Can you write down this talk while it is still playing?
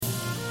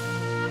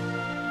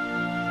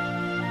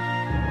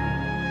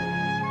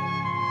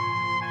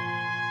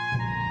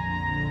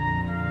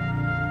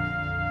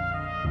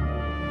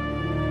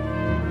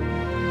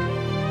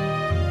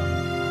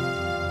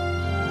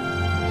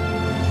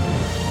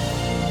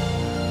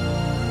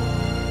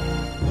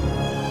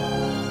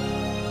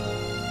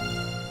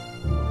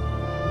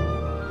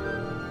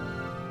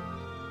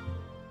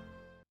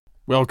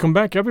Welcome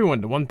back,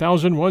 everyone, to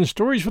 1001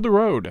 Stories for the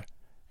Road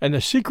and The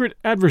Secret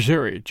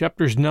Adversary,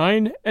 Chapters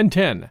 9 and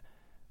 10,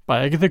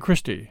 by Agatha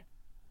Christie.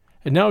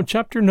 And now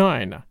Chapter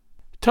 9,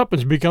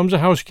 Tuppence Becomes a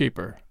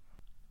Housekeeper.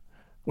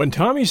 When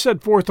Tommy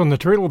set forth on the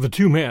trail of the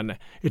two men,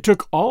 it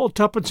took all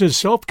Tuppence's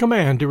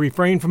self-command to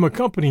refrain from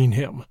accompanying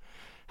him.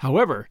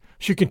 However,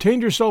 she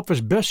contained herself as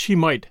best she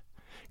might,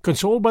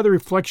 consoled by the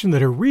reflection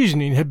that her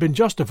reasoning had been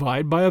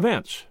justified by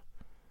events.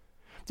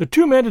 The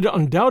two men had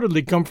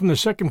undoubtedly come from the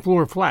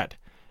second-floor flat,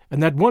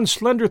 and that one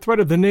slender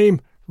thread of the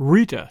name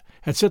Rita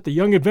had set the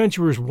young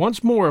adventurers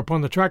once more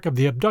upon the track of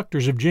the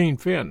abductors of Jane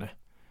Finn.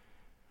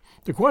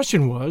 The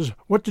question was,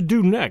 what to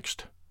do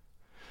next?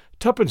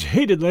 Tuppence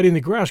hated letting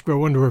the grass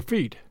grow under her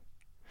feet.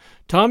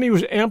 Tommy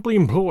was amply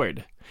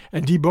employed,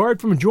 and debarred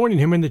from joining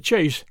him in the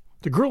chase,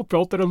 the girl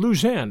felt at a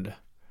loose end.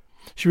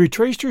 She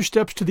retraced her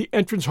steps to the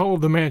entrance hall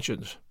of the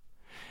mansions.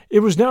 It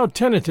was now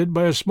tenanted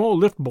by a small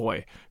lift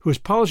boy who was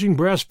polishing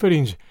brass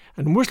fittings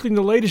and whistling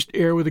the latest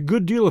air with a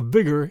good deal of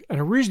vigor and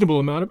a reasonable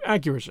amount of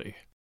accuracy.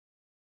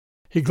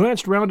 He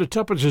glanced round at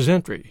Tuppence's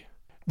entry.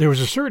 There was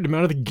a certain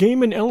amount of the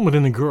gaming element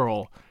in the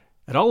girl.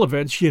 At all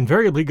events, she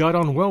invariably got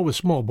on well with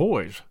small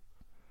boys.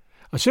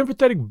 A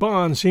sympathetic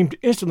bond seemed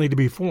instantly to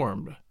be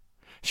formed.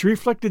 She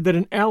reflected that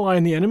an ally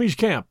in the enemy's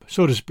camp,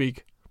 so to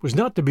speak, was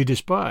not to be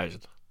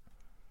despised.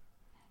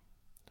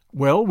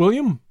 "Well,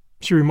 William,"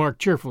 she remarked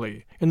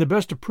cheerfully, in the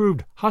best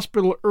approved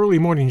hospital early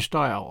morning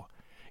style,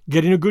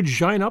 "getting a good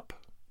shine up?"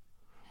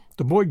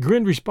 The boy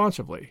grinned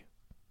responsively.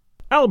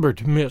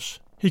 "Albert, miss,"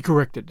 he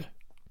corrected.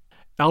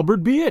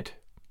 "Albert be it,"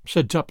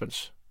 said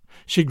Tuppence.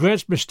 She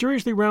glanced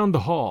mysteriously round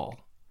the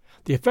hall.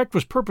 The effect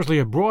was purposely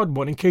a broad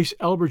one in case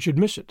Albert should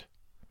miss it.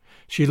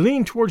 She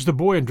leaned towards the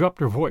boy and dropped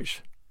her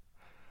voice.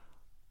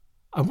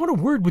 "I want a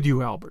word with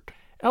you, Albert."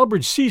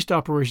 Albert ceased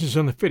operations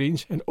on the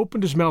fittings and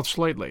opened his mouth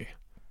slightly.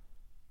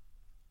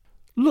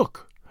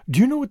 "Look, do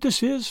you know what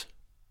this is?"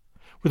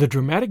 With a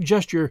dramatic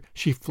gesture,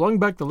 she flung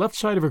back the left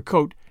side of her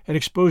coat and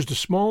exposed a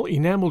small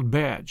enameled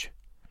badge.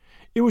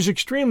 It was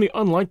extremely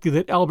unlikely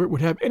that Albert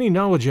would have any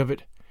knowledge of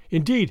it.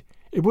 Indeed,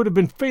 it would have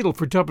been fatal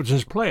for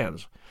Tuppence's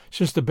plans,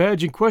 since the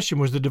badge in question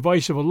was the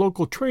device of a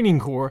local training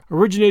corps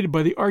originated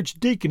by the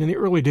Archdeacon in the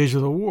early days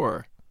of the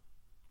war.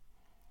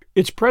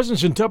 Its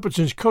presence in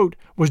Tuppence's coat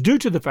was due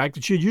to the fact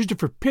that she had used it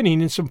for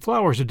pinning in some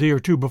flowers a day or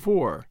two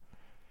before.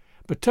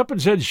 But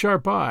Tuppence had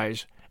sharp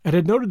eyes, and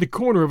had noted the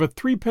corner of a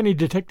three-penny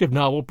detective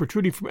novel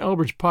protruding from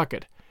Albert's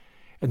pocket,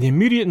 and the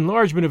immediate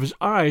enlargement of his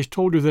eyes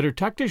told her that her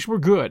tactics were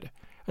good,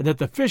 and that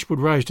the fish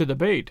would rise to the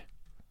bait.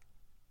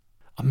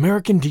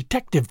 "American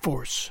Detective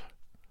Force,"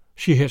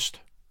 she hissed.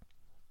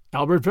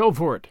 Albert fell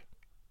for it.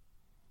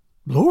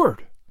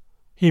 "Lord!"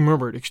 he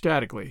murmured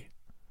ecstatically.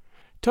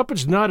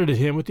 Tuppence nodded at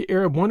him with the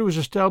air of one who has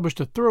established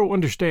a thorough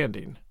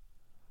understanding.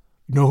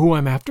 "Know who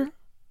I'm after?"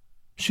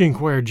 she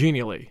inquired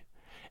genially.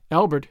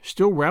 Albert,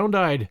 still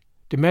round-eyed,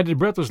 demanded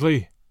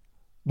breathlessly,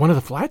 "One of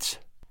the flats?"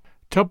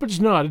 Tuppence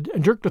nodded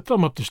and jerked a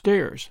thumb up the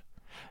stairs.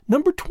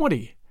 "Number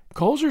 20.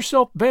 Calls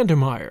herself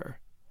Vandermeyer.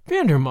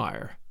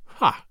 Vandermeyer.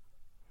 Ha!"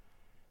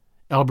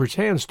 Albert's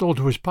hand stole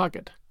to his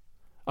pocket.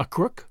 "A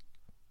crook?"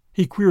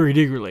 he queried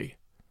eagerly.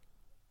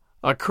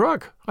 "A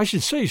crook? I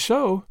should say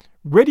so.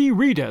 Ready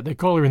Rita, they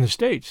call her in the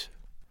States."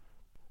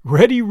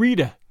 "Ready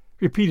Rita,"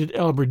 repeated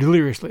Albert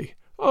deliriously.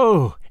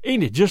 "Oh,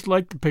 ain't it just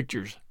like the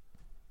pictures?"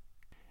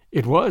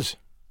 It was.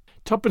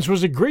 Tuppence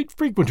was a great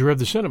frequenter of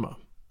the cinema.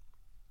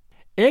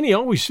 "Annie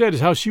always said as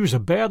how she was a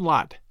bad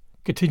lot,"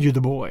 continued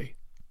the boy.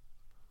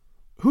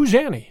 "Who's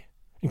Annie?"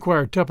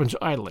 inquired Tuppence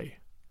idly.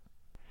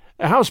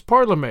 "A house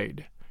parlour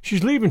maid.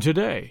 She's leaving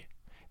today.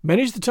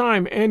 Many's the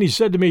time Annie's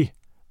said to me,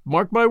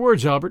 'Mark my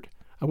words, Albert,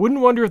 I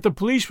wouldn't wonder if the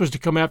police was to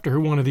come after her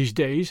one of these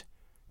days.'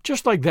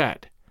 Just like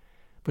that.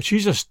 But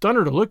she's a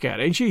stunner to look at,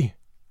 ain't she?"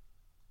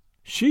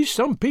 "She's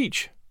some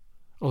peach,"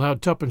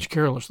 allowed Tuppence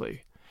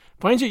carelessly.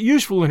 "Finds it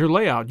useful in her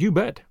layout, you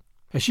bet.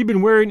 Has she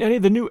been wearing any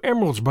of the new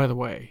emeralds, by the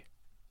way?"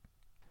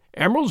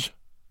 "Emeralds?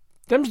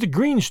 Them's the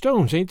green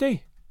stones, ain't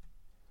they?"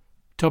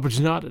 Tuppence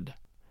nodded.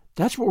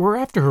 "That's what we're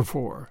after her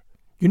for.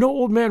 You know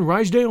old man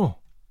Rysdale?"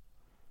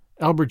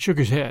 Albert shook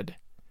his head.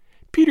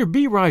 "Peter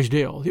B.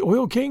 Rysdale, the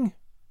oil king?"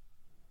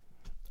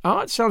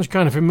 "It sounds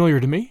kind of familiar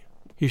to me,"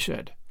 he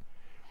said.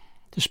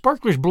 "The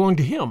sparklers belong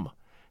to him.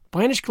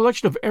 Finest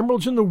collection of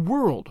emeralds in the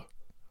world.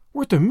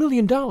 Worth $1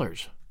 million.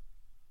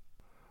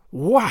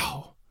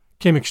 "Wow!"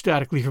 came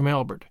ecstatically from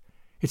Albert.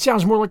 "It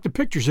sounds more like the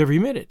pictures every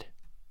minute."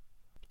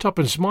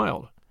 Tuppence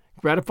smiled,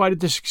 gratified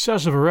at the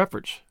success of her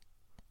efforts.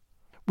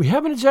 "We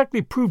haven't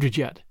exactly proved it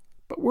yet,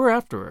 but we're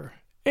after her.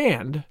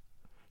 And,"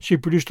 she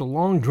produced a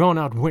long,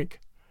 drawn-out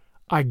wink,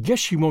 "I guess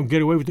she won't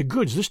get away with the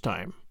goods this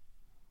time."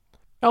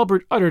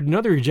 Albert uttered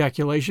another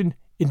ejaculation,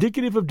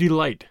 indicative of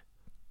delight.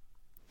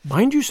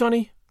 "Mind you,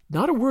 Sonny,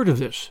 not a word of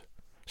this,"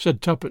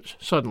 said Tuppence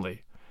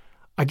suddenly.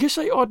 "I guess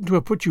I oughtn't to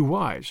have put you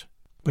wise,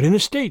 but in the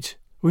States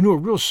we know a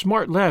real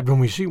smart lad when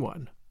we see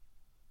one."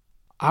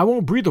 "I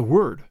won't breathe a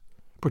word,"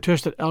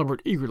 protested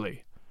Albert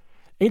eagerly.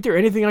 "Ain't there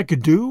anything I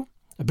could do?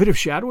 A bit of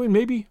shadowing,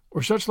 maybe,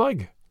 or such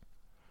like?"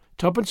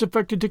 Tuppence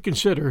affected to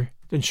consider,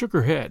 then shook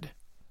her head.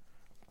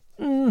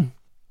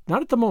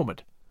 Not at the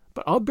moment,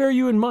 but I'll bear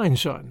you in mind,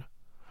 son.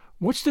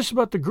 What's this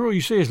about the girl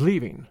you say is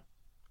leaving?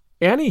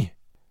 Annie?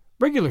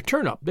 Regular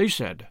turn-up, they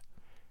said.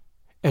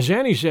 As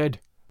Annie said,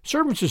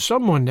 servants is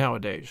someone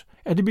nowadays,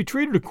 and to be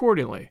treated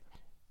accordingly.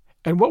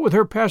 And what with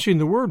her passing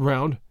the word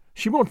round,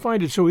 she won't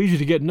find it so easy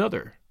to get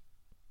another.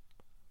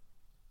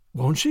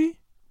 Won't she?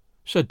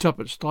 Said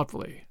Tuppence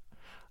thoughtfully.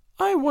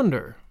 I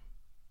wonder.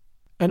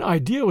 An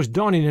idea was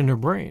dawning in her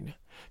brain.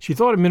 She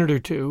thought a minute or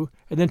two,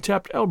 and then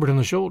tapped Albert on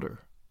the shoulder.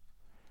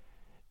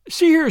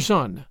 See here,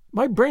 son,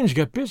 my brain's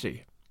got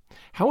busy.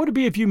 How would it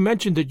be if you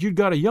mentioned that you'd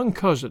got a young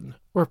cousin,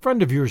 or a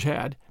friend of yours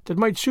had, that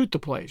might suit the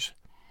place?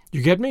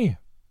 You get me?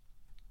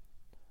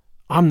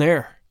 I'm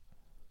there,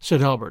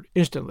 said Albert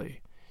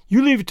instantly.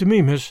 You leave it to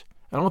me, miss,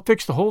 and I'll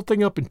fix the whole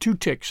thing up in 2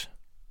 ticks.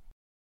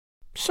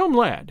 Some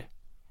lad,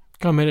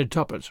 commented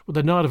Tuppence with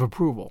a nod of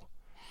approval.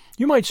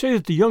 You might say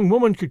that the young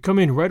woman could come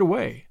in right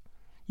away.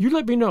 You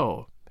let me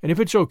know, and if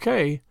it's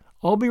okay,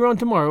 I'll be round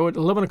tomorrow at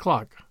 11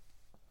 o'clock.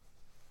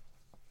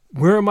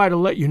 Where am I to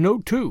let you know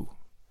to?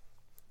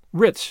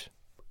 Ritz,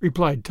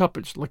 replied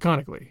Tuppence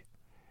laconically.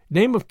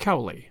 Name of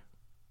Cowley.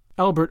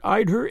 Albert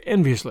eyed her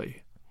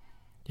enviously.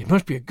 It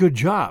must be a good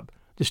job,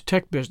 this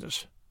tech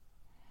business.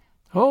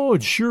 Oh,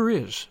 it sure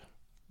is,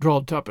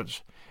 drawled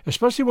Tuppence,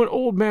 especially when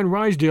old man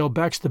Rysdale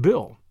backs the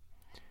bill.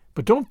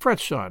 But don't fret,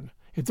 son.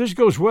 If this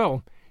goes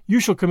well, you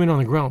shall come in on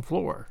the ground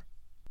floor.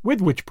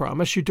 With which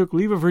promise she took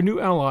leave of her new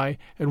ally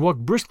and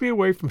walked briskly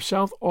away from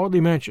South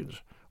Audley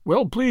Mansions,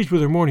 well pleased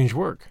with her morning's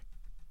work.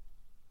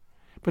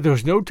 But there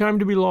was no time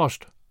to be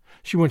lost.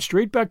 She went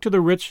straight back to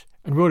the Ritz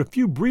and wrote a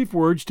few brief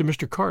words to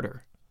Mr.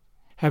 Carter.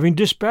 Having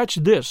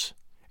dispatched this,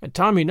 and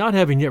Tommy not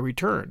having yet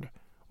returned,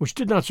 which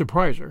did not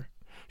surprise her,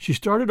 she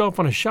started off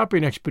on a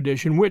shopping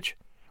expedition which,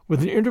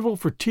 with an interval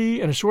for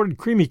tea and assorted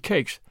creamy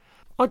cakes,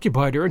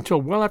 occupied her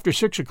until well after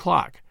 6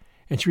 o'clock,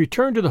 and she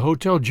returned to the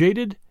hotel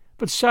jaded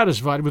but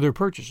satisfied with her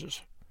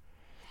purchases.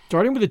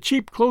 Starting with a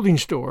cheap clothing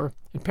store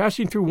and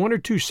passing through 1 or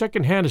 2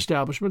 second-hand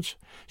establishments,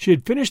 she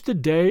had finished the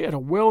day at a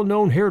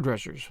well-known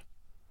hairdresser's.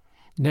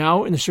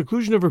 Now, in the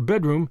seclusion of her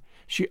bedroom,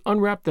 she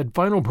unwrapped that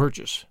final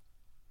purchase.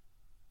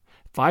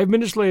 5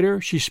 minutes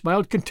later, she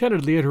smiled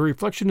contentedly at her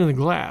reflection in the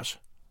glass.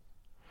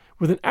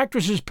 With an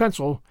actress's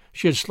pencil,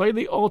 she had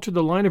slightly altered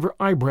the line of her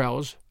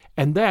eyebrows,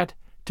 and that,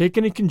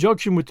 taken in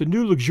conjunction with the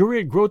new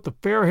luxuriant growth of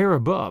fair hair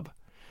above,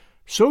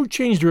 so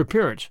changed her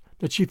appearance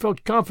that she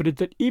felt confident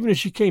that even as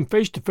she came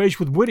face to face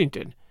with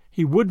Whittington,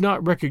 he would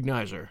not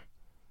recognize her.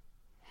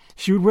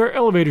 She would wear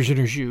elevators in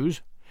her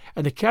shoes,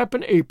 and the cap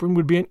and apron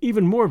would be an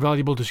even more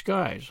valuable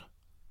disguise.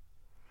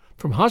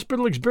 From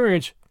hospital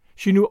experience,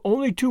 she knew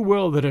only too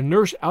well that a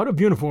nurse out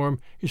of uniform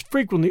is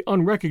frequently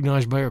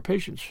unrecognized by her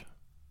patients.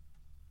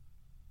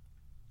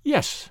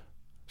 Yes,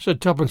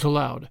 said Tuppence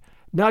aloud,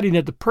 nodding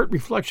at the pert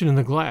reflection in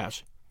the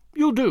glass.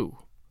 You'll do.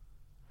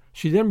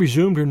 She then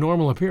resumed her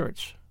normal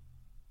appearance.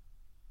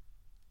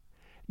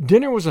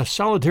 Dinner was a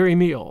solitary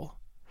meal.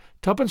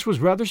 Tuppence was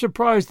rather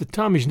surprised at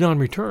Tommy's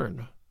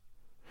non-return.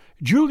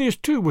 Julius,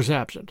 too, was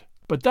absent,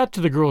 but that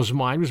to the girl's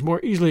mind was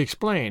more easily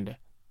explained.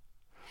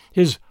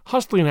 His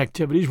hustling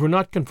activities were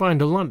not confined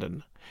to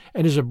London,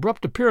 and his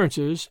abrupt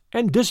appearances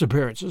and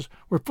disappearances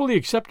were fully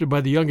accepted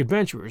by the young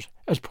adventurers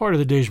as part of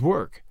the day's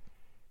work.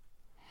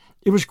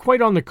 It was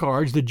quite on the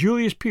cards that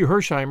Julius P.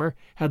 Hersheimer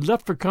had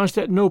left for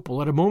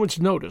Constantinople at a moment's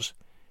notice,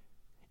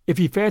 if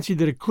he fancied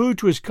that a clue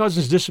to his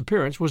cousin's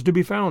disappearance was to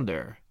be found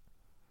there.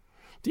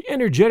 The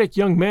energetic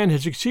young man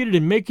had succeeded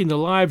in making the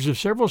lives of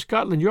several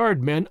Scotland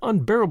Yard men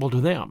unbearable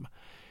to them,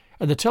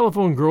 and the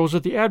telephone girls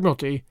at the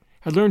Admiralty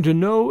had learned to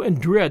know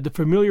and dread the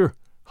familiar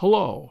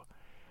hello,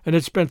 and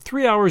had spent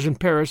 3 hours in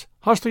Paris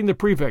hustling the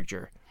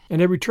prefecture,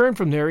 and had returned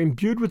from there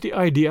imbued with the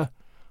idea,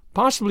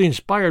 possibly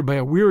inspired by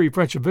a weary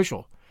French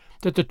official,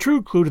 that the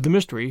true clue to the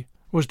mystery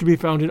was to be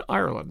found in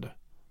Ireland.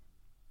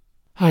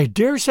 I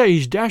dare say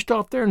he's dashed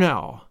off there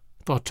now,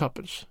 thought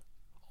Tuppence.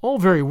 All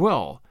very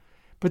well,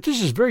 but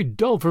this is very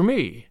dull for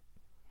me.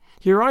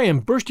 Here I am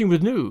bursting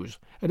with news,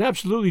 and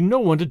absolutely no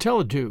one to tell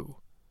it to.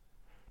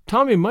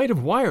 Tommy might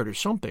have wired or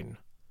something.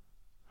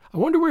 I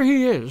wonder where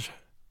he is.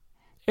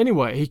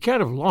 Anyway, he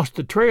can't have lost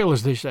the trail,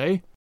 as they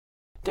say.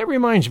 That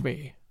reminds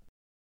me.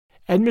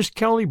 And Miss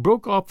Cowley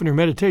broke off in her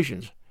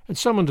meditations and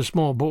summoned a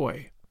small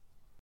boy.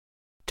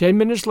 10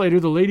 minutes later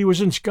the lady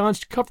was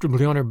ensconced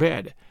comfortably on her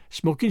bed,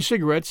 smoking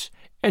cigarettes,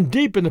 and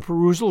deep in the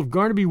perusal of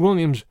Garnaby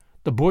Williams'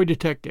 The Boy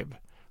Detective,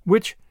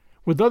 which,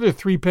 with other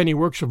threepenny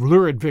works of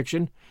lurid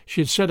fiction,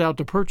 she had set out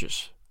to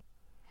purchase.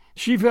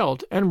 She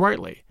felt, and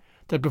rightly,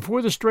 that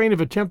before the strain of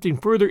attempting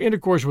further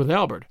intercourse with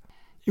Albert,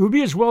 it would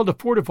be as well to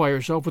fortify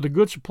herself with a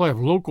good supply of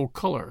local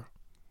color.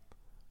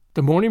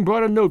 The morning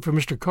brought a note from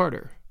Mr.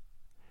 Carter.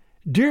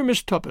 Dear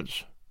Miss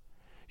Tuppence,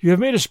 you have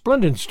made a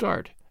splendid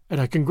start, and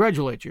I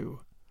congratulate you.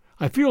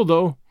 I feel,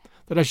 though,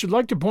 that I should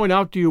like to point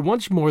out to you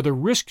once more the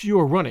risks you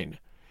are running,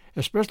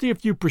 especially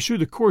if you pursue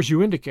the course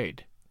you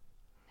indicate.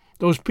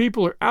 Those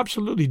people are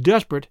absolutely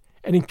desperate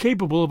and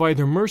incapable of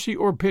either mercy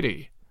or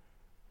pity.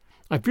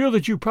 I feel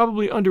that you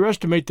probably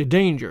underestimate the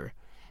danger,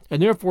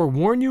 and therefore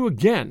warn you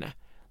again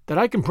that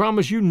I can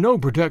promise you no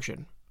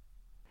protection.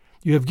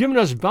 You have given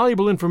us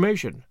valuable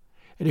information,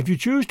 and if you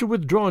choose to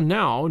withdraw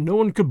now, no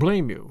one could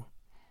blame you.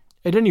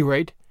 At any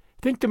rate,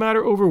 think the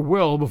matter over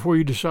well before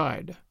you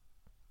decide.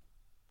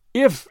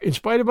 If, in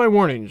spite of my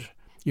warnings,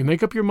 you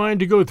make up your mind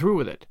to go through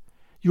with it,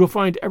 you will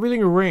find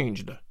everything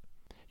arranged.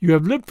 You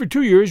have lived for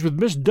 2 years with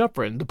Miss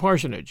Dufferin, the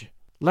parsonage,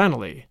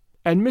 Laneley,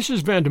 and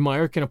Mrs.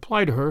 Vandermeyer can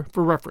apply to her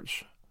for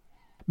reference.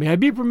 May I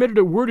be permitted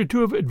a word or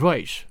two of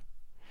advice?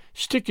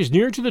 Stick as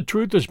near to the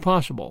truth as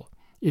possible.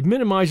 It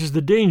minimizes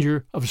the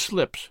danger of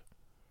slips.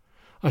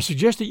 I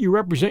suggest that you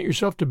represent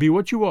yourself to be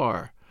what you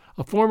are,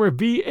 a former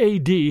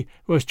V.A.D.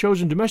 who has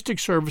chosen domestic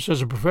service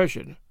as a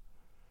profession.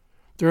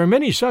 There are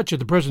many such at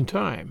the present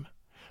time.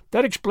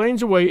 That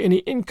explains away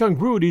any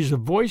incongruities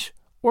of voice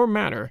or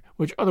manner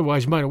which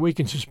otherwise might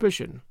awaken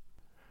suspicion.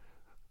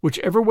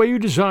 Whichever way you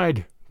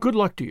decide, good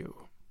luck to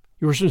you.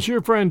 Your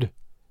sincere friend,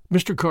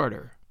 Mr.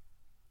 Carter.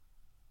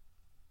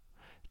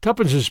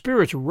 Tuppence's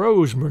spirits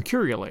rose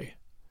mercurially.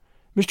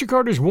 Mr.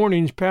 Carter's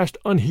warnings passed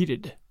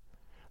unheeded.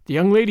 The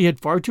young lady had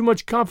far too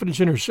much confidence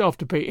in herself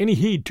to pay any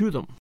heed to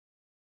them.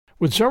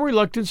 With some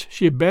reluctance,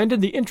 she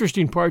abandoned the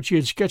interesting part she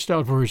had sketched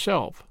out for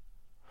herself.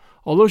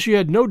 Although she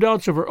had no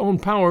doubts of her own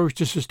powers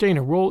to sustain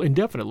a role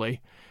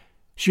indefinitely,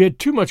 she had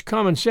too much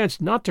common sense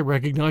not to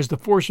recognize the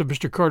force of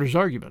Mr. Carter's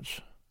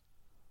arguments.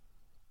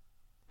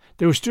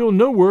 There was still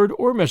no word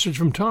or message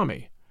from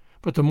Tommy,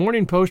 but the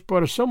Morning Post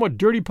brought a somewhat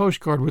dirty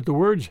postcard with the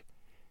words,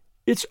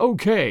 "It's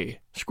okay,"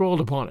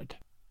 scrawled upon it.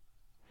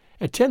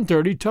 At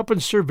 10:30,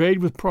 Tuppence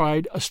surveyed with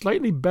pride a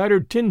slightly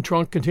battered tin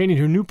trunk containing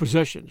her new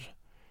possessions.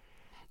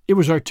 It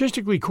was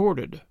artistically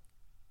corded.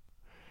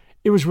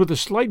 It was with a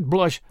slight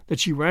blush that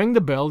she rang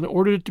the bell and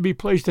ordered it to be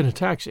placed in a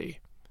taxi.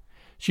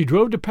 She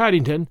drove to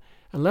Paddington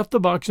and left the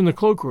box in the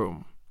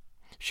cloakroom.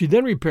 She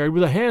then repaired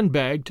with a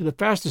handbag to the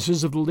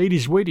fastnesses of the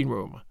ladies' waiting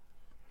room.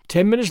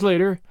 10 minutes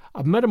later,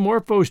 a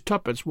metamorphosed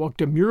Tuppence walked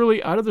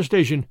demurely out of the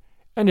station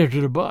and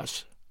entered a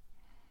bus.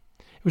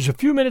 It was a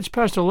few minutes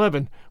past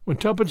 11 when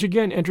Tuppence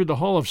again entered the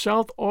hall of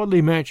South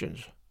Audley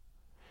Mansions.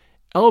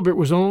 Albert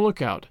was on the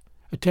lookout,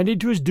 attending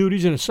to his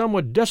duties in a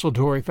somewhat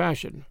desultory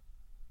fashion.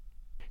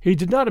 He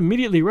did not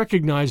immediately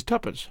recognize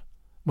Tuppence.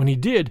 When he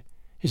did,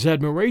 his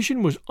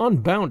admiration was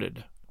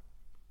unbounded.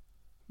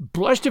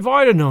 "Blessed if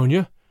I'd have known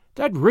you.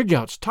 That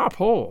rig-out's top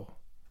hole."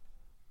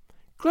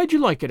 "Glad you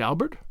like it,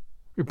 Albert,"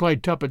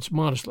 replied Tuppence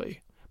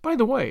modestly. "By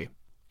the way,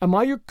 am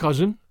I your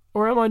cousin,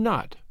 or am I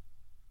not?"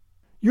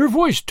 "Your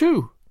voice,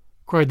 too,"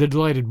 cried the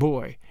delighted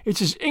boy.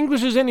 "It's as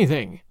English as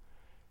anything.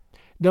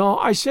 No,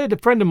 I said a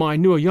friend of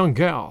mine knew a young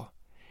gal.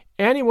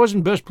 Annie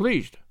wasn't best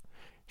pleased.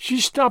 She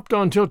stopped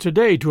on till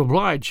today to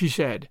oblige, she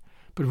said,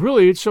 but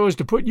really it's so as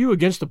to put you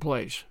against the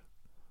place."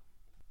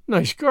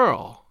 "Nice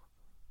girl,"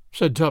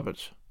 said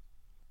Tuppence.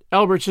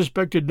 Albert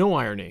suspected no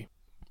irony.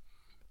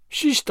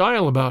 "She's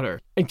style about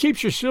her, and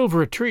keeps your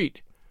silver a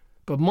treat.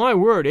 But my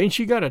word, ain't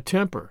she got a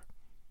temper.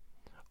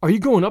 Are you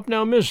going up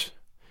now, miss?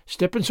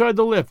 Step inside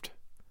the lift.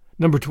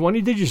 Number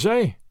 20, did you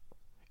say?"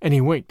 And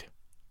he winked.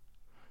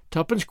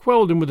 Tuppence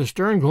quelled him with a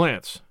stern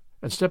glance,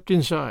 and stepped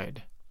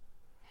inside.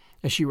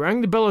 As she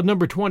rang the bell at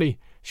number 20,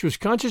 she was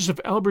conscious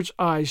of Albert's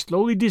eyes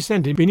slowly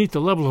descending beneath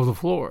the level of the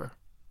floor.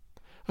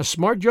 A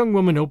smart young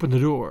woman opened the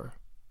door.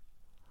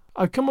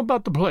 "I've come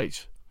about the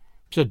place,"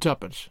 said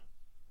Tuppence.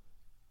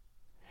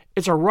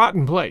 "It's a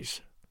rotten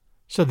place,"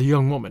 said the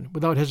young woman,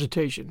 without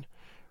hesitation.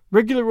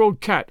 "Regular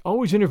old cat,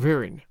 always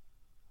interfering.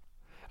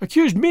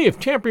 Accused me of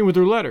tampering with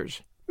her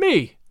letters.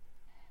 Me!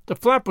 The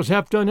flap was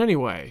half done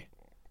anyway.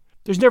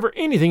 There's never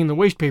anything in the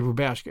waste-paper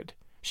basket.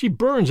 She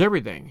burns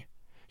everything.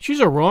 She's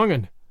a wrong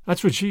 'un,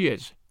 that's what she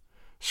is.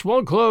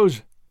 Swell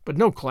clothes, but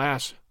no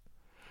class.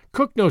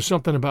 Cook knows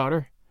something about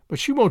her, but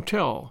she won't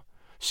tell.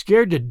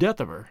 Scared to death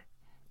of her.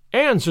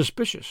 And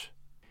suspicious.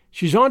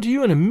 She's on to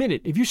you in a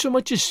minute if you so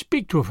much as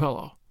speak to a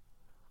fellow.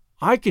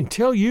 I can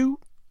tell you—"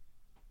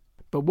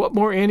 But what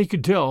more Annie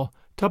could tell,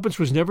 Tuppence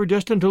was never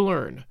destined to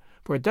learn,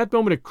 for at that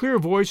moment a clear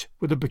voice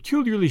with a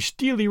peculiarly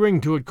steely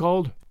ring to it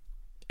called,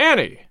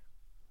 "Annie!"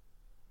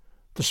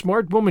 The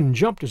smart woman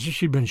jumped as if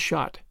she'd been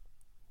shot.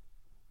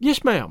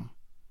 "Yes, ma'am."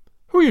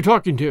 "Who are you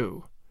talking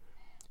to?"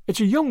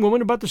 "It's a young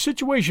woman about the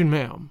situation,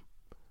 ma'am."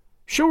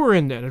 "Show her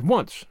in, then, at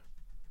once."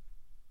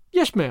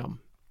 "Yes,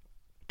 ma'am."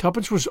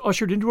 Tuppence was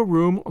ushered into a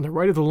room on the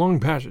right of the long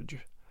passage.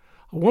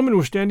 A woman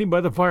was standing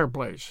by the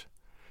fireplace.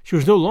 She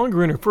was no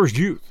longer in her first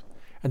youth,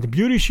 and the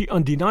beauty she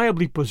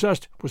undeniably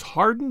possessed was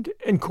hardened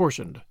and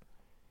coarsened.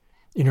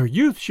 In her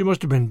youth she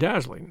must have been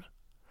dazzling.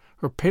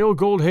 Her pale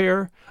gold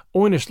hair,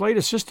 owing a slight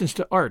assistance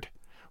to art,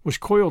 was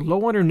coiled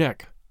low on her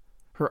neck.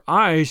 Her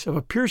eyes, of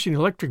a piercing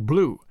electric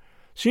blue,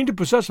 seemed to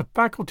possess a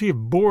faculty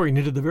of boring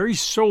into the very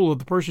soul of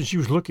the person she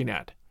was looking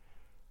at.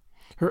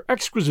 Her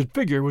exquisite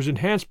figure was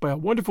enhanced by a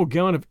wonderful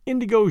gown of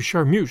indigo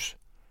charmeuse.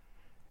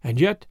 And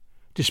yet,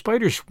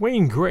 despite her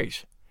swaying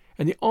grace,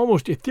 and the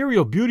almost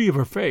ethereal beauty of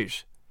her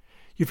face,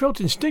 you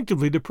felt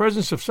instinctively the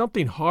presence of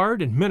something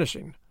hard and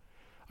menacing,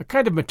 a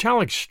kind of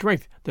metallic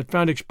strength that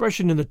found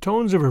expression in the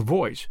tones of her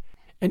voice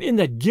and in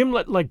that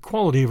gimlet-like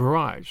quality of her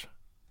eyes.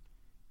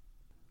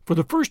 For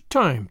the first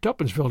time,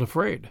 Tuppence felt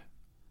afraid.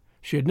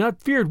 She had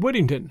not feared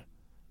Whittington,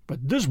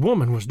 but this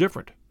woman was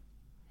different.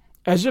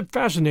 As if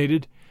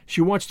fascinated,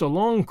 she watched the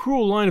long,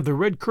 cruel line of the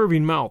red,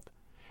 curving mouth,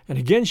 and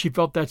again she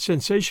felt that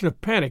sensation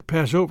of panic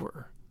pass over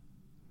her.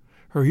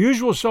 Her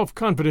usual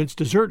self-confidence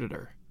deserted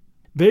her.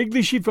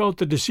 Vaguely she felt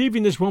that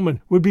deceiving this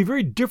woman would be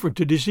very different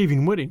to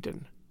deceiving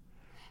Whittington.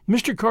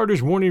 Mr.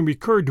 Carter's warning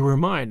recurred to her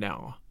mind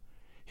now.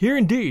 Here,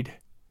 indeed,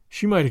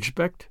 she might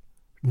expect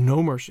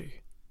no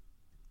mercy.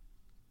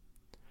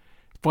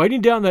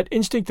 Fighting down that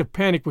instinct of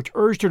panic which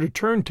urged her to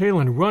turn tail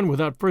and run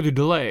without further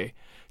delay,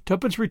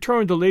 Tuppence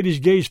returned the lady's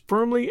gaze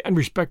firmly and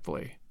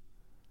respectfully.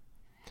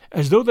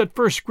 As though that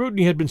first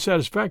scrutiny had been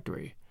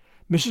satisfactory,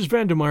 Mrs.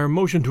 Vandermeyer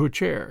motioned to a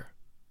chair.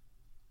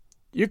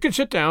 "You can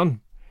sit down.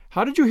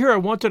 How did you hear I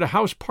wanted a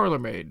house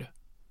parlour-maid?"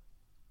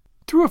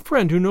 "Through a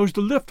friend who knows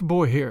the lift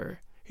boy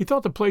here. He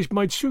thought the place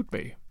might suit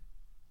me."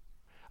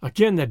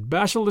 Again that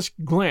basilisk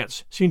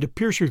glance seemed to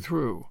pierce her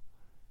through.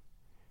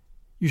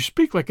 "You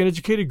speak like an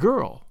educated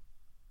girl."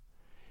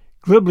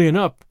 Glibly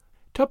enough,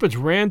 Tuppence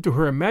ran through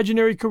her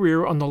imaginary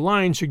career on the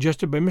lines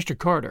suggested by Mr.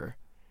 Carter.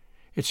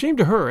 It seemed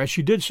to her, as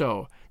she did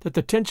so, that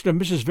the tension of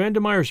Mrs.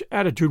 Vandermeyer's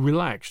attitude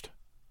relaxed.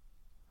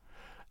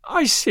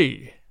 "I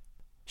see,"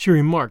 she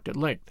remarked at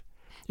length.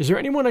 "Is there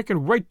anyone I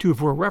can write to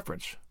for a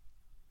reference?"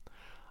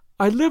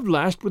 "I lived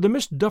last with a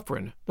Miss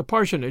Dufferin, the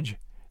parsonage,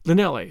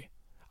 Llanelly.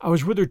 I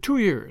was with her 2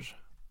 years."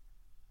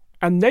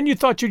 "And then you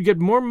thought you'd get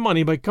more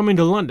money by coming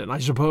to London, I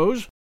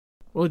suppose?"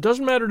 "Well, it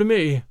doesn't matter to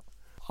me.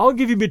 I'll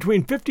give you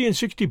between £50 and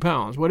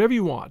 £60, whatever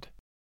you want."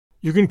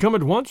 "You can come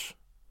at once?"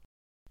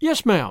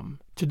 "Yes, ma'am.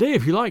 Today,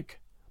 if you like.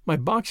 My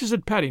box is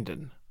at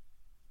Paddington."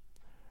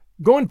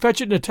 "Go and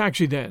fetch it in a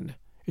taxi, then.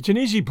 It's an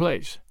easy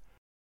place.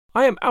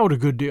 I am out a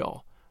good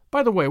deal.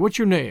 By the way, what's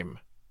your name?"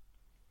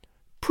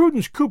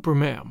 "Prudence Cooper,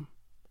 ma'am."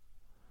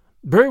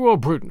 "Very well,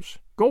 Prudence.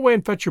 Go away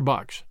and fetch your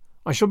box.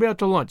 I shall be out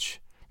to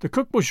lunch. The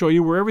cook will show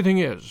you where everything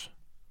is."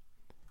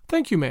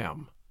 "Thank you,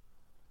 ma'am."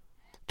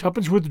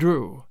 Tuppence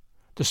withdrew.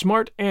 The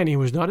smart Annie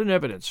was not in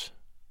evidence.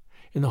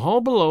 In the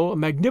hall below, a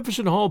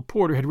magnificent hall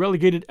porter had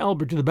relegated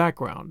Albert to the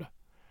background.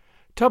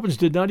 Tuppence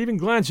did not even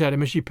glance at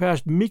him as she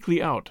passed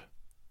meekly out.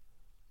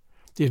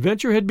 The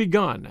adventure had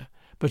begun,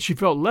 but she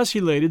felt less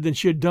elated than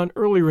she had done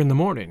earlier in the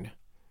morning.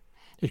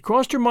 It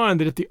crossed her mind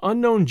that if the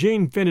unknown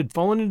Jane Finn had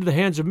fallen into the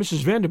hands of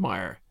Mrs.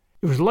 Vandermeyer,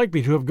 it was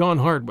likely to have gone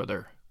hard with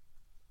her.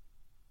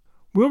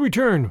 We'll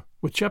return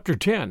with Chapter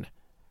 10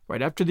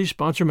 right after these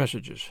sponsor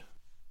messages.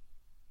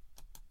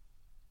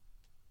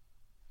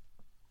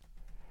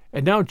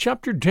 And now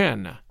Chapter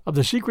 10 of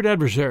The Secret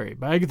Adversary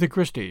by Agatha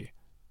Christie.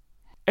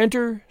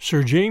 Enter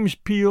Sir James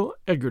Peel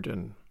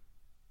Egerton.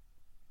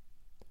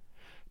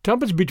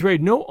 Tuppence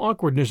betrayed no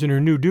awkwardness in her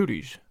new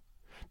duties.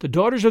 The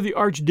daughters of the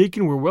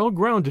Archdeacon were well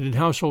grounded in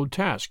household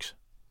tasks.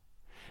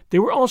 They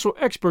were also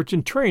experts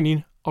in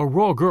training a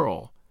raw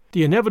girl,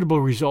 the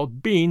inevitable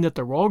result being that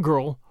the raw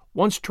girl,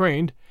 once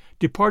trained,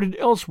 departed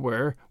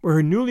elsewhere where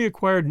her newly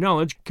acquired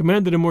knowledge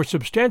commanded a more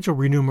substantial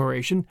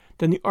remuneration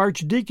than the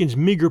Archdeacon's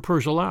meagre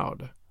purse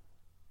allowed.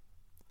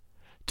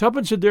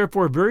 Tuppence had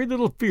therefore very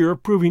little fear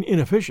of proving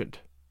inefficient.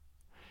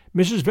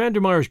 Mrs.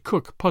 Vandermeyer's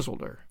cook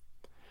puzzled her.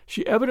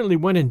 She evidently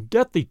went in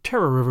deathly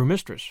terror of her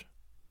mistress.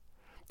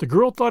 The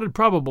girl thought it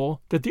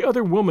probable that the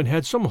other woman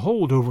had some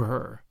hold over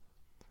her.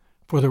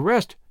 For the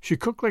rest, she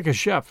cooked like a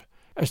chef,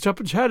 as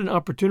Tuppence had an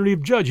opportunity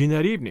of judging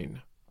that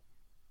evening.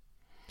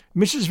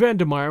 Mrs.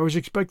 Vandermeyer was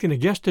expecting a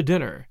guest to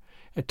dinner,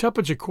 and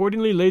Tuppence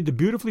accordingly laid the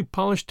beautifully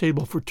polished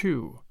table for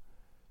two.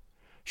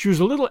 She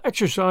was a little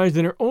exercised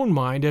in her own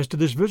mind as to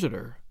this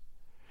visitor.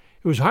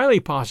 It was highly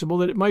possible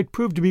that it might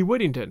prove to be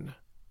Whittington.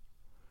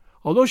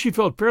 Although she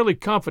felt fairly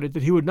confident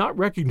that he would not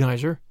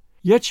recognize her,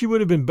 yet she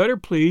would have been better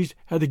pleased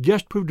had the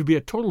guest proved to be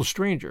a total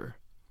stranger.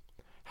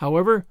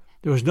 However,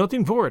 there was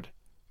nothing for it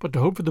but to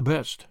hope for the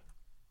best.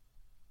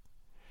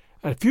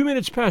 At a few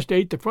minutes past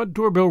 8 the front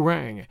door-bell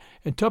rang,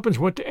 and Tuppence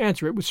went to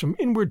answer it with some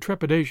inward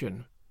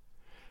trepidation.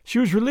 She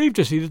was relieved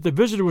to see that the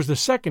visitor was the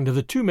second of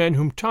the two men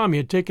whom Tommy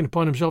had taken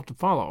upon himself to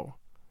follow.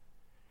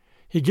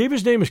 He gave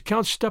his name as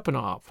Count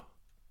Stepanov.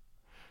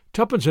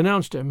 Tuppence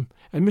announced him,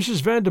 and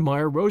Mrs.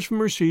 Vandermeyer rose from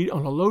her seat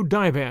on a low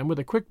divan with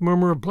a quick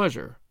murmur of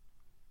pleasure.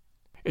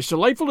 "It's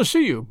delightful to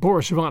see you,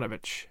 Boris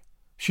Ivanovitch,"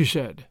 she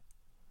said.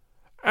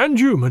 "And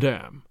you,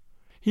 madame."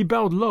 He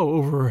bowed low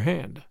over her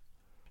hand.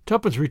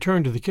 Tuppence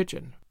returned to the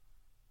kitchen.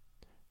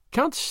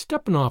 "Count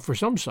Stepanov or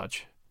some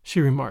such," she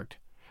remarked,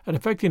 and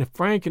affecting a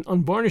frank and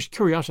unvarnished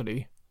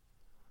curiosity.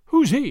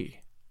 "Who's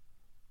he?"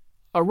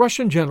 "A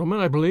Russian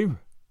gentleman, I believe."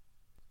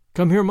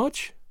 "Come here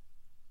much?"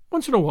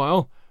 "Once in a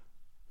while.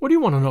 What do you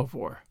want to know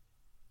for?"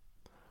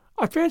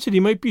 "I fancied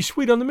he might be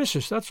sweet on the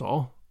missus, that's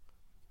all,"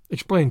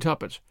 explained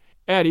Tuppence,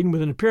 adding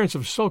with an appearance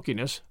of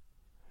sulkiness,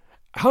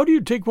 "How do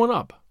you take one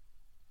up?"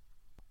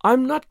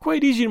 "I'm not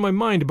quite easy in my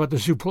mind about the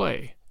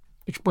souffle,"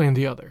 explained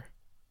the other.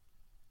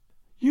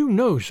 "You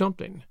know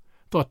something,"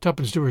 thought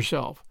Tuppence to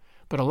herself,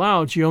 but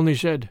aloud she only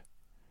said,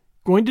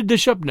 "Going to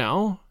dish up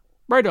now?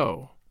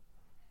 Righto."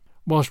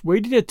 Whilst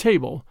waiting at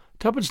table,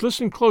 Tuppence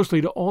listened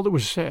closely to all that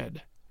was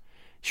said.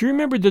 She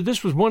remembered that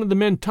this was one of the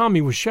men Tommy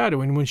was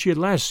shadowing when she had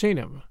last seen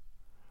him.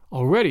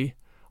 Already,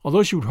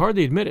 although she would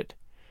hardly admit it,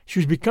 she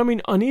was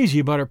becoming uneasy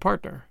about her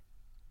partner.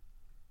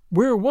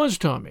 Where was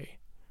Tommy?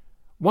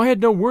 Why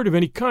had no word of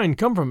any kind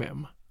come from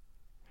him?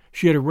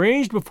 She had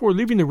arranged before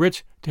leaving the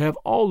Ritz to have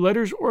all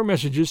letters or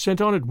messages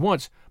sent on at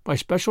once by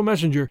special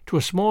messenger to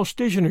a small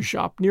stationer's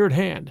shop near at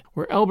hand,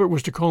 where Albert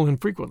was to call in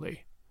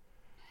frequently.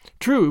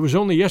 True, it was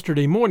only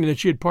yesterday morning that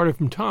she had parted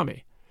from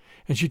Tommy,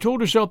 and she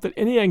told herself that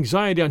any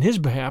anxiety on his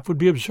behalf would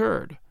be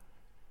absurd.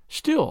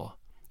 Still,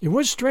 it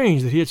was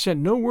strange that he had sent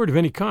no word of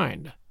any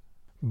kind.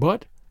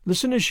 But,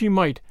 listen as she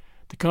might,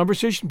 the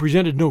conversation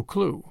presented no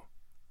clue.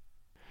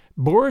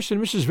 Boris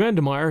and Mrs.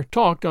 Vandermeyer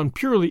talked on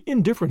purely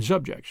indifferent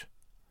subjects.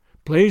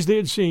 Plays they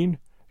had seen,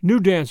 new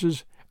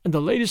dances, and the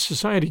latest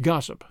society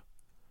gossip.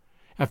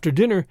 After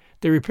dinner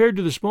they repaired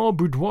to the small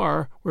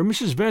boudoir where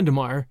Mrs.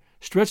 Vandermeyer,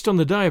 stretched on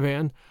the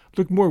divan,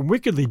 looked more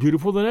wickedly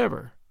beautiful than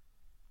ever.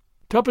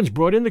 Tuppence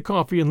brought in the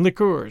coffee and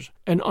liqueurs,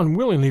 and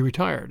unwillingly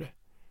retired.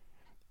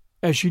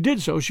 As she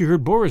did so, she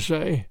heard Boris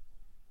say,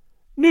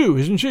 "New,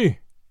 isn't she?"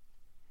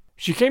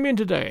 "She came in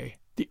today.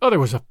 The other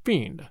was a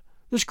fiend.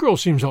 This girl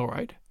seems all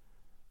right.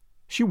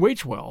 She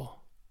waits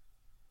well."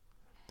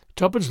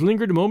 Tuppence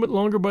lingered a moment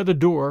longer by the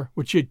door,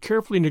 which she had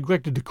carefully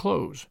neglected to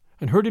close,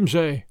 and heard him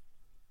say,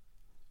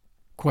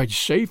 "Quite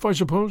safe, I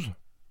suppose?"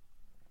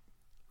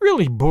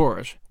 "Really,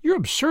 Boris, you're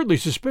absurdly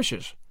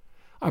suspicious.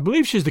 I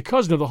believe she's the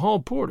cousin of the hall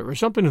porter, or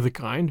something of the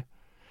kind,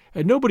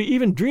 and nobody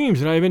even dreams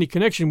that I have any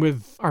connection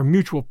with our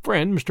mutual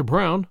friend, Mr.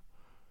 Brown."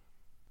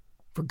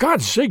 "For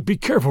God's sake, be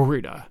careful,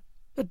 Rita.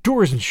 That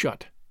door isn't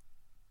shut."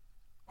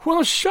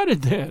 "Well, shut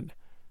it then,"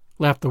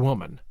 laughed the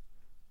woman.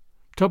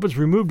 Tuppence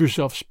removed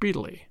herself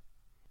speedily.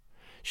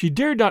 She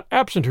dared not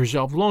absent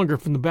herself longer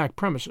from the back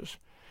premises,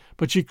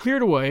 but she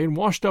cleared away and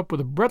washed up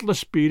with a breathless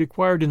speed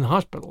acquired in the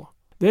hospital.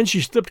 Then she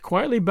slipped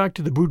quietly back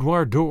to the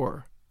boudoir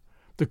door.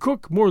 The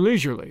cook, more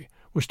leisurely,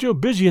 was still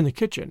busy in the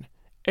kitchen,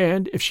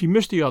 and, if she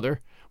missed the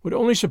other, would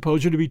only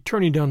suppose her to be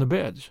turning down the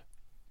beds.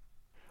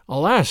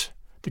 Alas!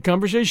 The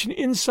conversation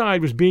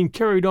inside was being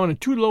carried on in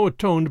too low a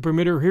tone to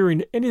permit her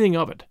hearing anything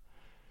of it.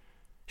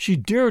 She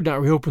dared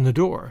not reopen the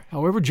door,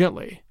 however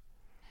gently.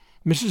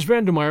 Mrs.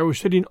 Vandermeyer was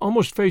sitting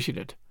almost facing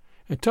it,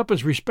 and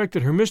Tuppence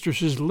respected her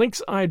mistress's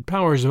lynx-eyed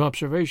powers of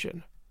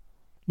observation.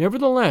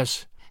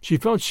 Nevertheless, she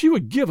felt she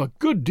would give a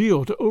good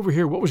deal to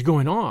overhear what was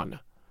going on.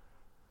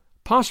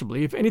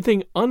 Possibly, if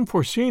anything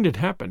unforeseen had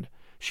happened,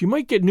 she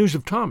might get news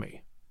of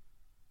Tommy.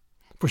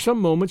 For some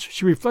moments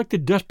she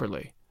reflected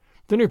desperately,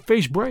 then her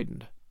face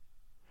brightened.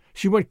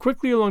 She went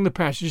quickly along the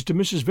passage to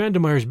Mrs.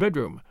 Vandermeyer's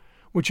bedroom,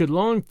 which had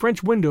long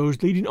French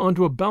windows leading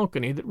onto a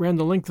balcony that ran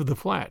the length of the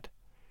flat.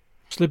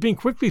 Slipping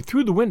quickly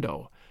through the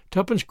window,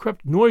 Tuppence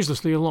crept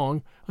noiselessly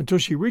along until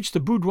she reached the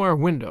boudoir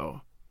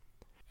window.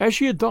 As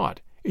she had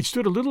thought, it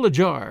stood a little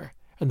ajar,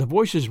 and the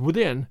voices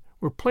within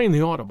were plainly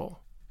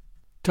audible.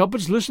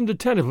 Tuppence listened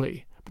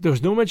attentively, but there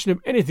was no mention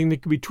of anything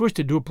that could be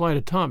twisted to apply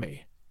to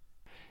Tommy.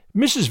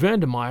 Mrs.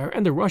 Vandermeyer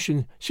and the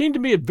Russian seemed to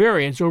be at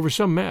variance over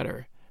some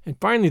matter, and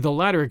finally the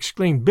latter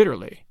exclaimed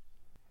bitterly,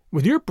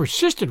 "With your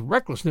persistent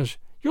recklessness,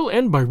 you'll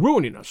end by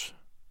ruining us."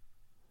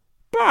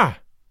 "Bah!"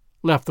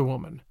 laughed the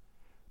woman.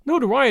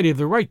 "Notoriety of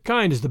the right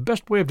kind is the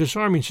best way of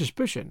disarming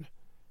suspicion.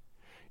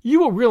 You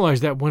will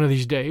realize that one of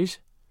these days,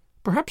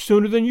 perhaps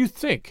sooner than you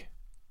think.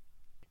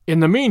 In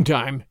the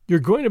meantime, you're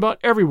going about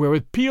everywhere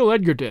with Peel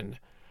Edgerton.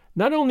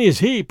 Not only is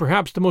he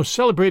perhaps the most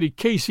celebrated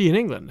K.C. in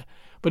England,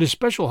 but his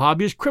special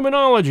hobby is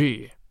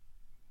criminology.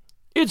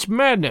 It's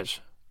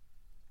madness.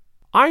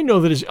 I know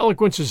that his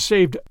eloquence has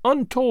saved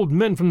untold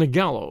men from the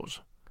gallows,"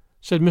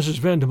 said Mrs.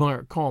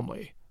 Vandermeyer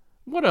calmly.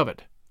 "What of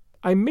it?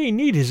 I may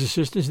need his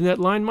assistance in that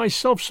line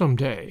myself some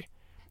day.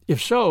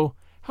 If so,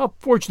 how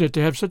fortunate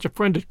to have such a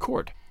friend at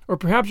court, or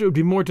perhaps it would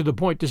be more to the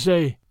point to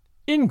say,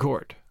 in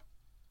court."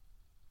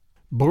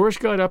 Boris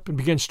got up and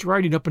began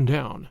striding up and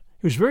down.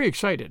 He was very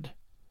excited.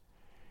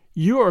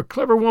 "You are a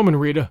clever woman,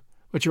 Rita,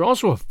 but you're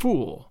also a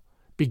fool.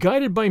 Be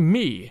guided by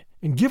me,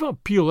 and give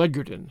up Peel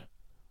Edgerton."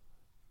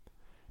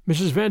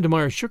 Mrs.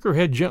 Vandermeyer shook her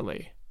head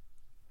gently.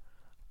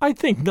 "I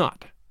think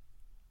not."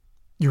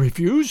 "You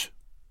refuse?"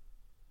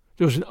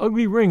 There was an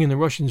ugly ring in the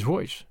Russian's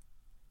voice.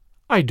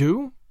 "I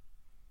do."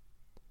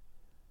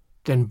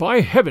 "Then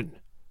by heaven,"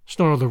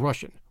 snarled the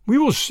Russian, "we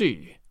will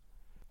see."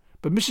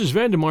 But Mrs.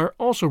 Vandermeyer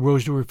also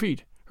rose to her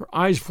feet, her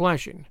eyes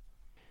flashing.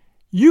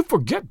 "You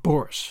forget,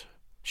 Boris,"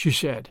 she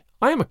said.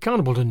 "I am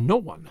accountable to no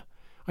one.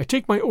 I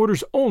take my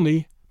orders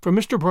only from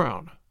Mr.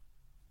 Brown."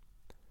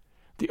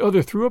 The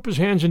other threw up his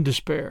hands in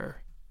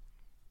despair.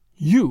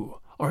 "You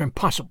are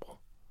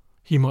impossible,"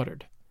 he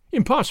muttered.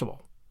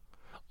 "Impossible.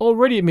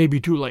 Already it may be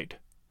too late.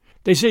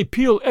 They say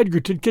Peel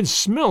Edgerton can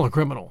smell a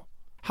criminal.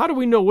 How do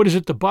we know what is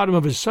at the bottom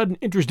of his sudden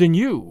interest in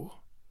you?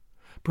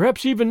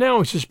 Perhaps even now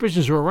his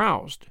suspicions are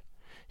aroused.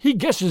 He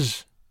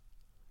guesses—"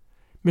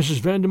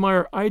 Mrs.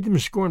 Vandermeyer eyed him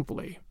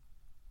scornfully.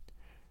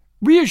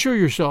 "Reassure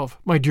yourself,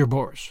 my dear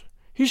Boris.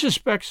 He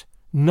suspects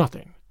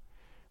nothing.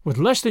 With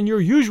less than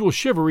your usual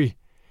chivalry,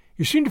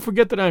 you seem to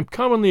forget that I am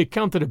commonly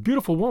accounted a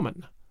beautiful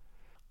woman.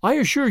 I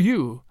assure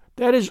you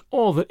That is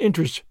all that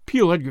interests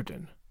Peel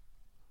Edgerton."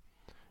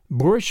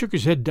 Boris shook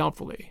his head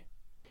doubtfully.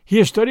 "He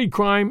has studied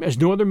crime as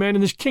no other man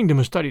in this kingdom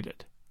has studied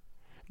it.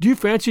 Do you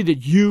fancy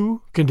that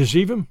you can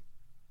deceive him?"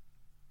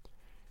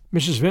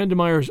 Mrs.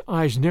 Vandemeyer's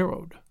eyes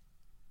narrowed.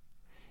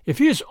 "If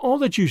he is all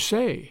that you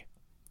say,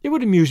 it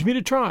would amuse me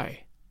to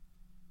try."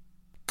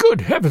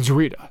 "Good heavens,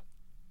 Rita!"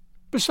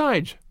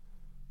 "Besides,"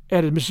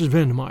 added Mrs.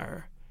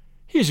 Vandemeyer,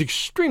 "he is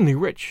extremely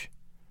rich.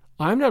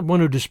 I am not one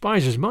who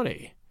despises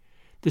money.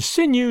 The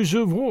sinews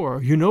of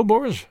war, you know,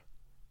 Boris."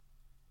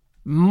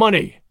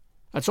 "Money!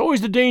 That's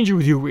always the danger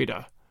with you,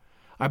 Rita.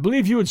 I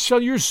believe you would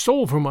sell your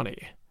soul for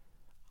money.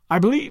 I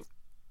believe—"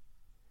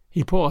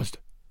 He paused.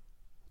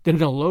 Then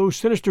in a low,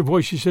 sinister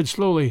voice he said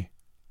slowly,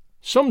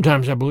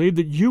 "Sometimes I believe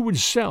that you would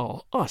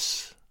sell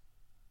us."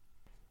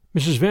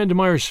 Mrs.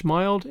 Vandemeyer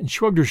smiled and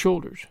shrugged her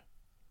shoulders.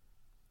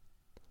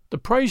 "The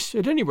price,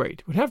 at any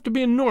rate, would have to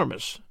be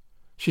enormous,"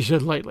 she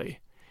said lightly.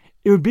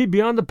 "It would be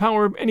beyond the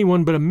power of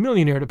anyone but a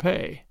millionaire to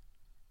pay."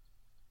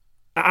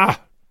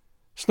 "Ah!"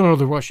 snarled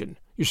the Russian.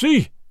 "You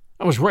see,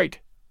 I was right."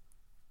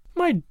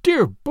 "My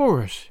dear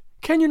Boris,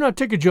 can you not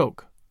take a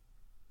joke?"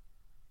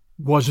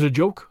 "Was it a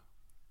joke?"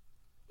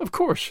 "Of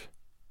course."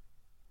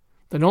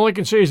 "Then all I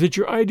can say is that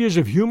your ideas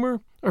of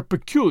humor are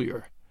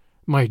peculiar,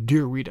 my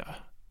dear Rita."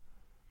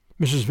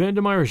 Mrs.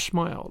 Vandemeyer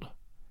smiled.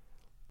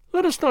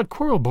 "Let us not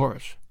quarrel,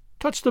 Boris.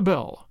 Touch the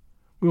bell.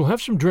 We will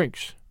have some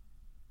drinks."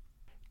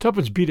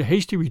 Tuppence beat a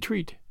hasty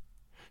retreat.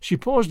 She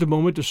paused a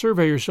moment to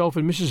survey herself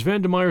in Mrs.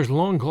 Vandemeyer's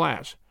long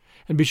glass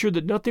and be sure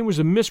that nothing was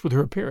amiss with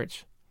her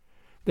appearance.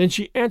 Then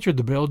she answered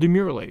the bell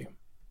demurely.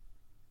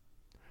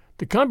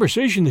 The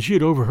conversation that she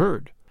had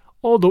overheard,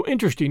 although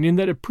interesting in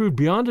that it proved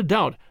beyond a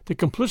doubt the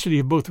complicity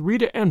of both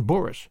Rita and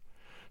Boris,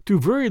 threw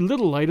very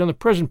little light on the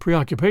present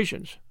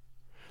preoccupations.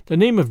 The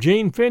name of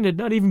Jane Finn had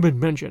not even been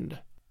mentioned.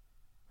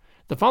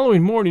 The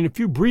following morning a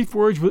few brief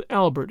words with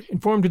Albert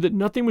informed her that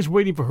nothing was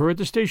waiting for her at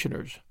the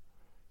stationer's.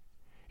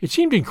 It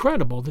seemed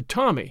incredible that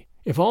Tommy,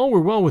 if all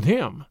were well with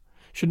him,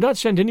 should not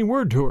send any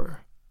word to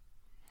her.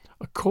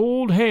 A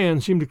cold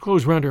hand seemed to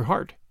close round her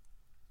heart.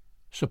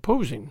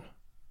 Supposing.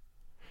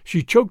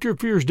 She choked her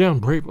fears down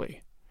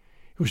bravely.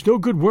 It was no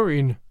good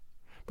worrying,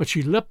 but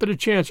she leapt at a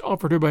chance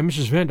offered her by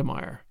Mrs.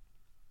 Vandemeyer.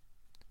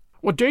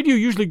 "What day do you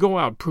usually go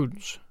out,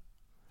 Prudence?"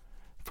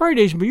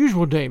 "Friday's my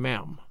usual day,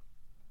 ma'am."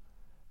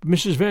 But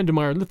Mrs.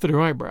 Vandemeyer lifted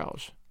her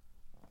eyebrows.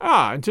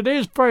 "Ah, and today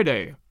is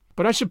Friday.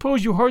 But I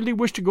suppose you hardly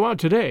wish to go out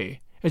today,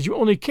 as you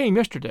only came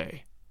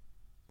yesterday."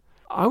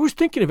 "I was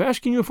thinking of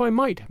asking you if I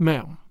might,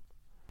 ma'am."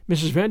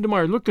 Mrs.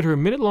 Vandemeyer looked at her a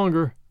minute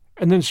longer,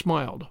 and then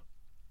smiled.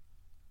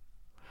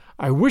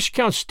 "I wish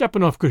Count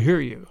Stepanoff could hear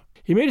you.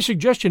 He made a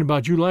suggestion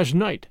about you last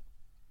night."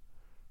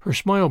 Her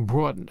smile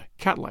broadened,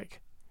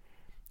 cat-like.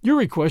 "Your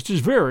request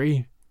is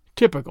very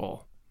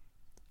typical.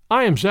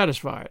 I am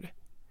satisfied.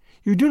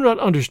 You do not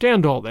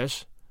understand all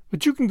this,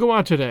 but you can go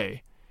out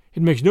today.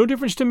 It makes no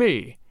difference to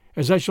me,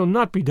 as I shall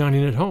not be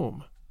dining at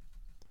home."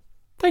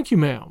 "Thank you,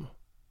 ma'am."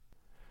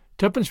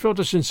 Tuppence felt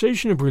a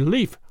sensation of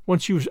relief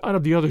once she was out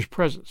of the other's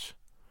presence.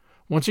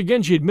 Once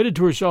again she admitted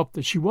to herself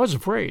that she was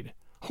afraid,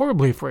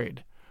 horribly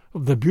afraid,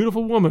 of the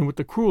beautiful woman with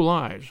the cruel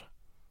eyes.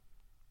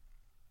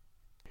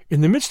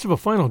 In the midst of a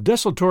final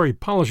desultory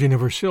polishing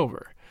of her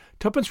silver,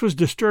 Tuppence was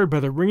disturbed by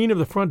the ringing of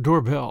the front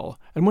door bell,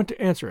 and went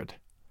to answer it.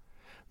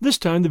 This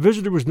time the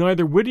visitor was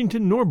neither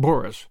Whittington nor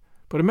Boris,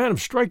 but a man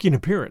of striking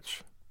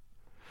appearance.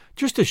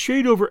 Just a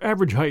shade over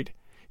average height,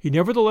 he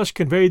nevertheless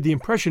conveyed the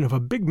impression of a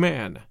big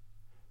man.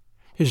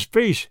 His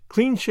face,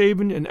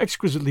 clean-shaven and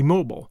exquisitely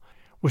mobile,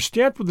 was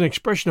stamped with an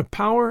expression of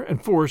power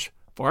and force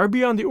far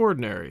beyond the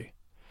ordinary.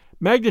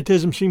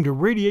 Magnetism seemed to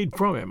radiate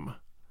from him.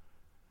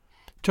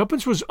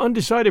 Tuppence was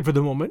undecided for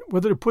the moment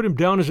whether to put him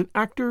down as an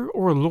actor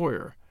or a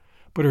lawyer,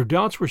 but her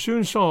doubts were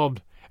soon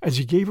solved as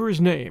he gave her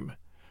his name,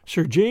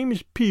 Sir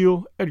James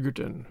Peel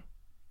Edgerton.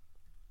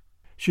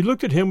 She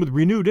looked at him with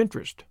renewed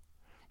interest.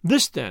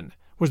 This, then,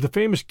 was the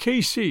famous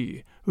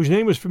K.C., whose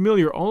name was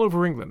familiar all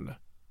over England.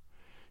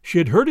 She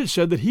had heard it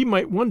said that he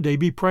might one day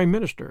be Prime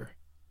Minister.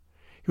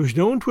 He was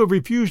known to have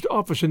refused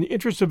office in the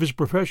interests of his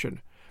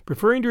profession,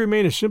 preferring to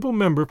remain a simple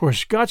member for a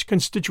Scotch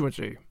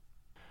constituency.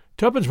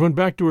 Tuppence went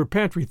back to her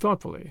pantry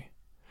thoughtfully.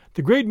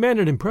 The great man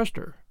had impressed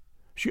her.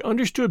 She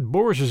understood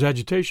Boris's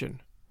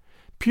agitation.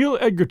 Peel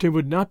Edgerton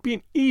would not be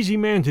an easy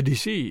man to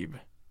deceive.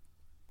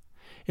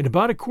 In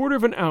about a quarter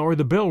of an hour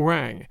the bell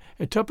rang,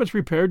 and Tuppence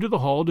repaired to the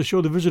hall to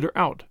show the visitor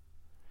out.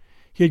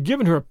 He had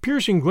given her a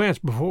piercing glance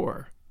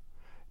before.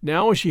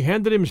 Now, as she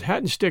handed him his hat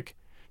and stick,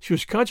 she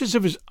was conscious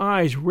of his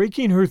eyes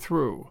raking her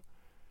through.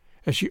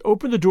 As she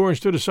opened the door and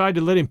stood aside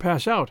to let him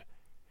pass out,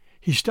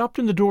 he stopped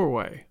in the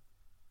doorway.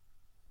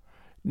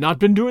 "Not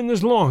been doing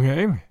this long,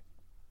 eh?"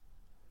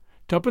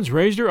 Tuppence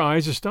raised her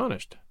eyes,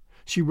 astonished.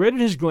 She read in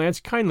his glance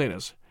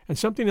kindliness, and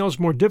something else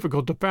more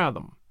difficult to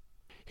fathom.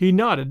 He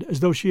nodded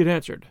as though she had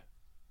answered.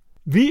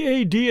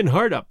 "V.A.D. and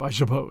hard up, I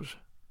suppose."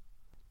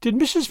 "Did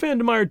Mrs.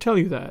 Vandemeyer tell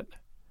you that?"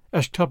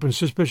 asked Tuppence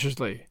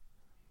suspiciously.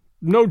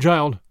 "No,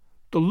 child.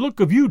 The look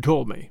of you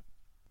told me."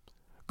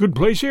 "Good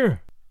place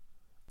here?"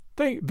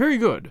 "Very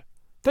good.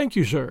 Thank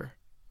you, sir."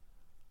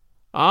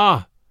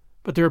 Ah,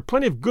 but there are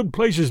plenty of good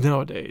places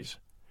nowadays,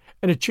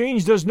 and a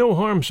change does no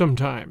harm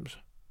sometimes.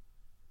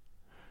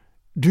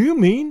 Do you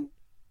mean?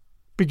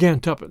 Began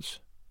Tuppence,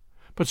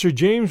 but Sir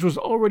James was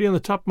already on the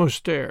topmost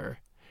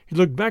stair. He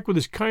looked back with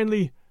his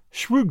kindly,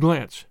 shrewd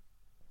glance.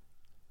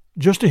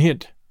 Just a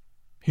hint,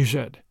 he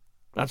said.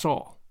 That's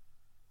all.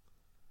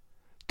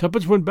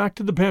 Tuppence went back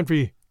to the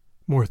pantry,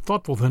 more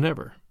thoughtful than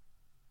ever.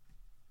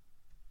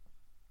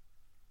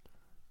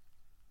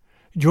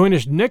 Join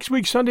us next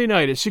week Sunday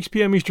night at 6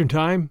 p.m. Eastern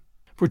Time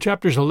for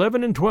chapters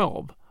 11 and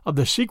 12 of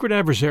The Secret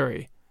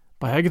Adversary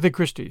by Agatha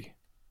Christie.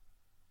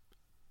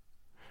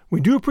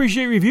 We do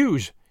appreciate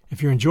reviews.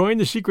 If you're enjoying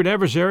The Secret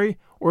Adversary,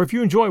 or if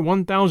you enjoy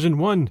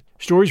 1001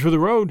 Stories for the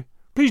Road,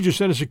 please do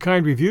send us a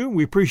kind review.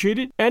 We appreciate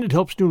it, and it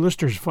helps new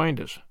listeners find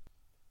us.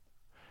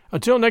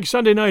 Until next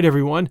Sunday night,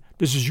 everyone,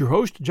 this is your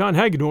host, John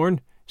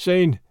Hagedorn,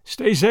 saying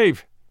stay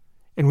safe,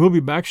 and we'll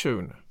be back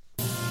soon.